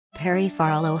Perri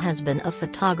Farlow has been a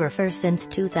photographer since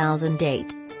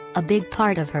 2008. A big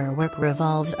part of her work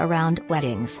revolves around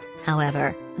weddings,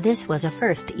 however, this was a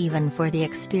first even for the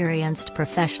experienced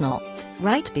professional.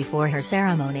 Right before her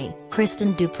ceremony,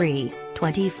 Kristen Dupree,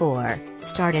 24,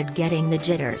 started getting the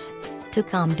jitters. To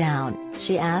calm down,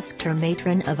 she asked her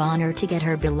matron of honor to get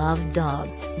her beloved dog,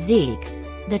 Zeke.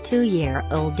 The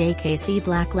 2-year-old AKC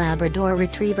Black Labrador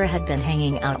Retriever had been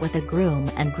hanging out with a groom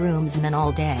and groomsmen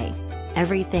all day.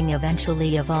 Everything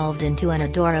eventually evolved into an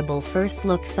adorable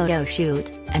first-look photo shoot,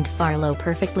 and Farlow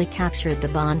perfectly captured the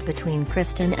bond between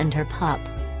Kristen and her pup.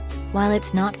 While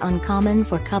it's not uncommon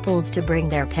for couples to bring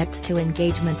their pets to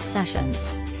engagement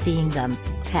sessions, seeing them,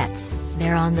 pets,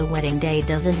 there on the wedding day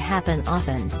doesn't happen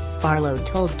often, Farlow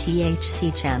told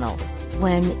THC Channel.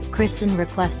 When Kristen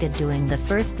requested doing the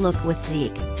first look with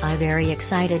Zeke, I very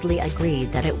excitedly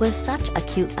agreed that it was such a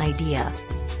cute idea.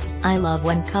 I love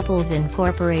when couples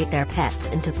incorporate their pets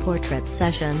into portrait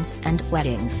sessions and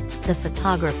weddings, the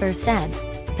photographer said.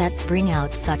 Pets bring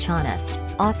out such honest,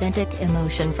 authentic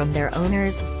emotion from their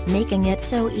owners, making it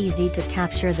so easy to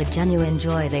capture the genuine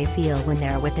joy they feel when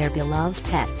they're with their beloved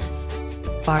pets.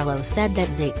 Farlow said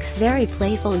that Zeke's very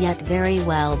playful yet very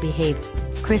well behaved.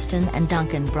 Kristen and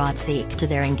Duncan brought Zeke to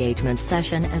their engagement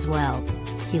session as well.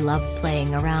 He loved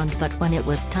playing around, but when it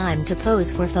was time to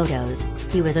pose for photos,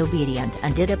 he was obedient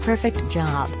and did a perfect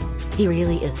job. He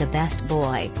really is the best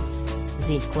boy.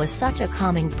 Zeke was such a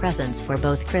calming presence for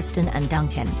both Kristen and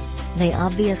Duncan. They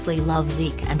obviously love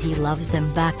Zeke and he loves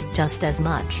them back just as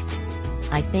much.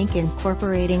 I think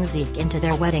incorporating Zeke into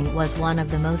their wedding was one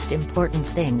of the most important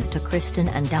things to Kristen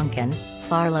and Duncan,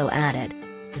 Farlow added.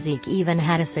 Zeke even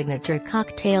had a signature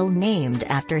cocktail named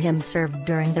after him served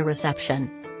during the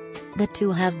reception. The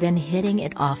two have been hitting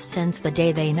it off since the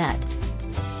day they met.